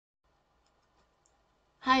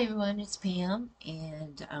Hi everyone, it's Pam,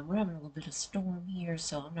 and we're having a little bit of storm here,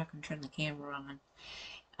 so I'm not going to turn the camera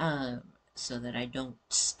on so that I don't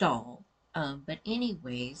stall. But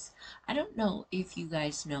anyways, I don't know if you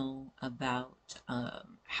guys know about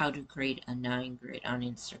how to create a 9 grid on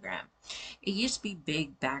Instagram. It used to be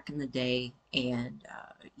big back in the day, and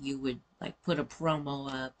you would like put a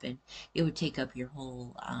promo up, and it would take up your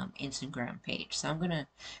whole Instagram page. So I'm going to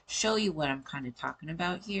show you what I'm kind of talking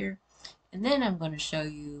about here. And then I'm going to show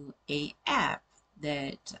you a app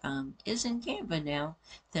that is in Canva now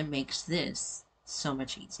that makes this so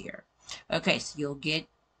much easier. Okay, so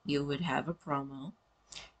you would have a promo,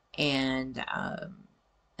 and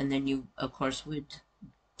then you of course would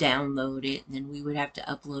download it, and then we would have to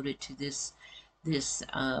upload it to this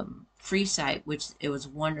free site, which it was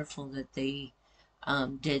wonderful that they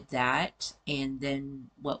did that. And then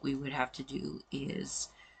what we would have to do is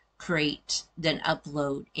then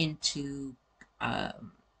upload into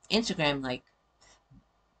Instagram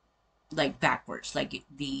like backwards, like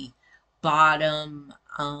the bottom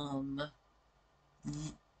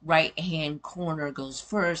right hand corner goes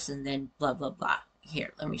first, and then blah blah blah.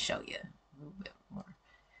 Here, let me show you a little bit more.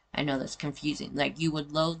 I know that's confusing. Like you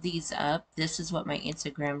would load these up. This is what my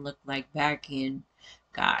Instagram looked like back in,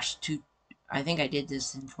 gosh, I think I did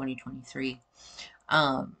this in 2023.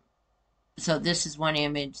 Um, so this is one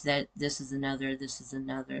image, this is another, this is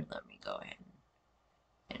another. Let me go ahead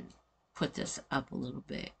and put this up a little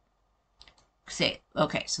bit. Say,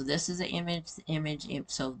 okay, so this is an image,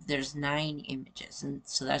 so there's 9 images, and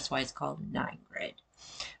so that's why it's called a 9 grid.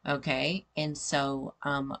 Okay, and so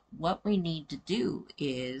what we need to do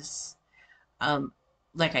is,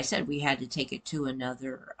 like I said, we had to take it to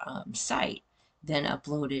another site, then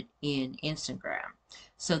upload it in Instagram.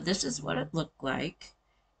 So this is what it looked like.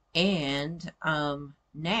 And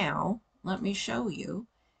now, let me show you.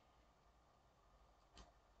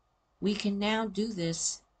 We can now do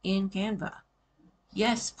this in Canva.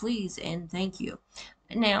 Yes, please, and thank you.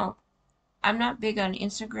 Now, I'm not big on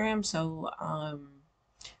Instagram, so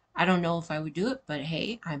I don't know if I would do it, but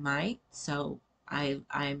hey, I might. So I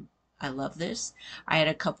love this. I had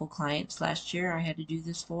a couple clients last year I had to do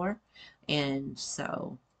this for, and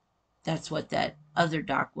so that's what that other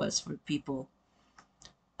doc was for people.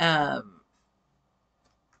 Um,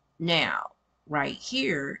 Now, right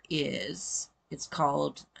here it's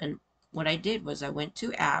called, and what I did was I went to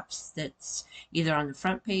apps that's either on the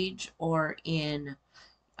front page or in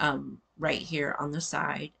right here on the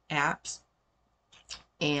side, apps,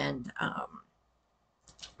 and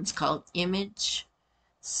it's called Image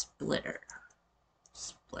Splitter.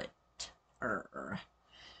 Splitter.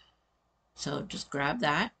 So just grab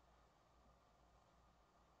that,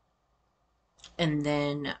 and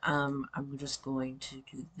then I'm just going to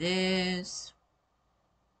do this,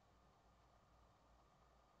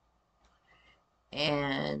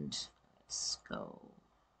 and let's go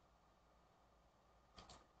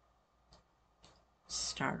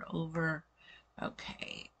start over.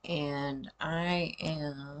 Okay, and I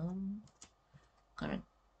am gonna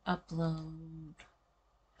upload,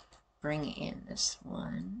 bring in this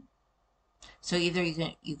one. So either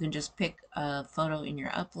you can just pick a photo in your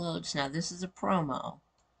uploads. Now this is a promo,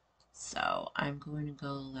 so I'm going to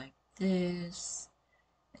go like this,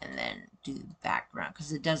 and then do the background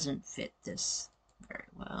because it doesn't fit this very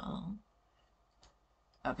well.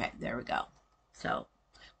 Okay, there we go. So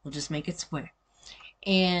we'll just make it square.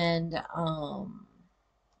 And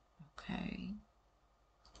okay.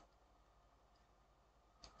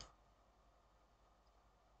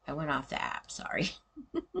 I went off the app, sorry.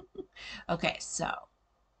 Okay, so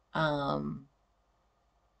um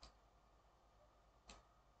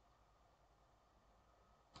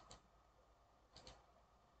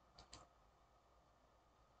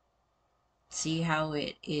see how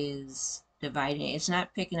it is dividing. It's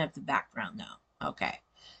not picking up the background though. Okay.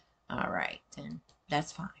 All right, then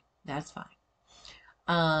that's fine. That's fine.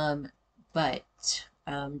 Um, but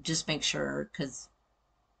just make sure because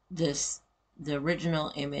the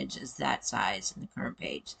original image is that size in the current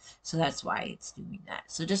page, so that's why it's doing that.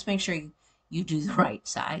 So just make sure you do the right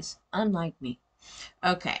size, unlike me.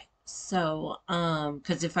 Okay, so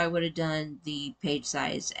because if I would have done the page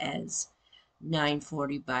size as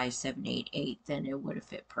 940 by 788, then it would have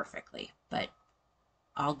fit perfectly, but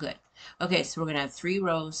all good. Okay, so we're going to have 3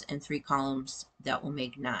 rows and 3 columns. That will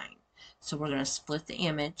make 9. So we're going to split the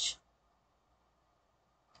image.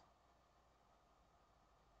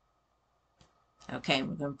 Okay,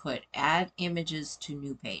 we're going to put add images to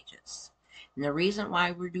new pages. And the reason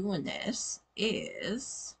why we're doing this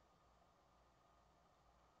is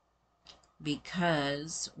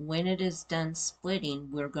because when it is done splitting,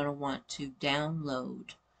 we're going to want to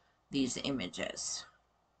download these images.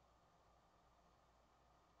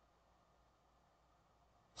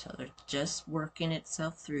 So they're just working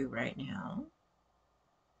itself through right now.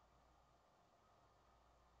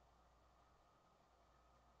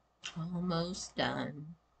 Almost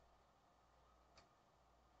done.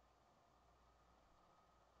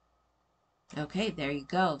 Okay, there you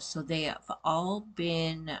go. So they have all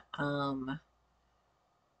been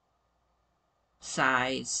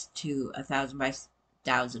sized to 1,000 by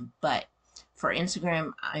 1,000, but for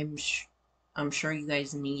Instagram, I'm sure you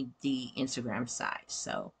guys need the Instagram size.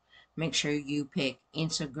 So make sure you pick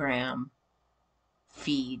Instagram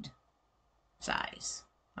feed size.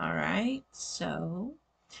 All right. So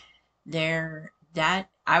there, that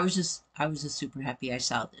I was just super happy I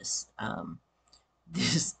saw this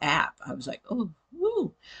this app. I was like, oh,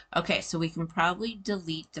 woo. Okay, so we can probably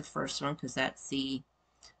delete the first one because that's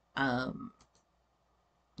um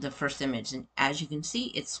the first image, and as you can see,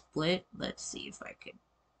 it's split. Let's see if I could.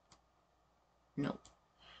 No,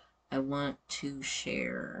 I want to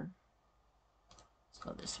share. Let's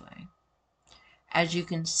go this way. As you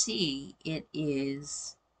can see, it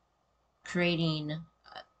is creating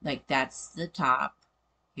like that's the top,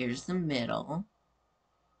 here's the middle,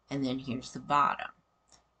 and then here's the bottom.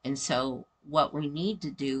 And so what we need to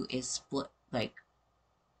do is split, like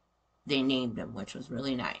they named them, which was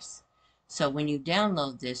really nice. So when you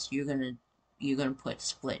download this, you're gonna put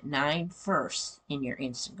split 9 first in your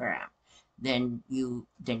Instagram. Then you're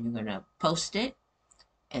gonna post it,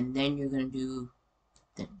 and then you're gonna do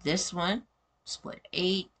this one, split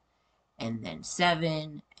 8, and then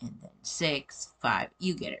 7, and then 6, 5.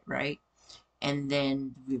 You get it, right? And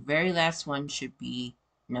then the very last one should be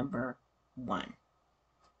number 1.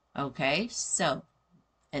 Okay, so,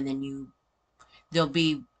 and then there'll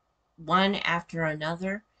be one after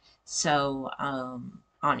another. So, on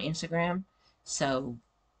Instagram. So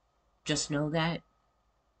just know that.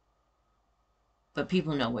 But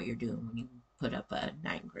people know what you're doing when you put up a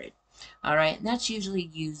 9 grid. All right, and that's usually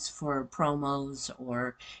used for promos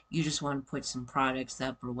or you just want to put some products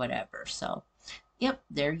up or whatever. So, yep,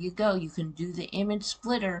 there you go. You can do the image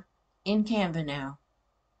splitter in Canva now.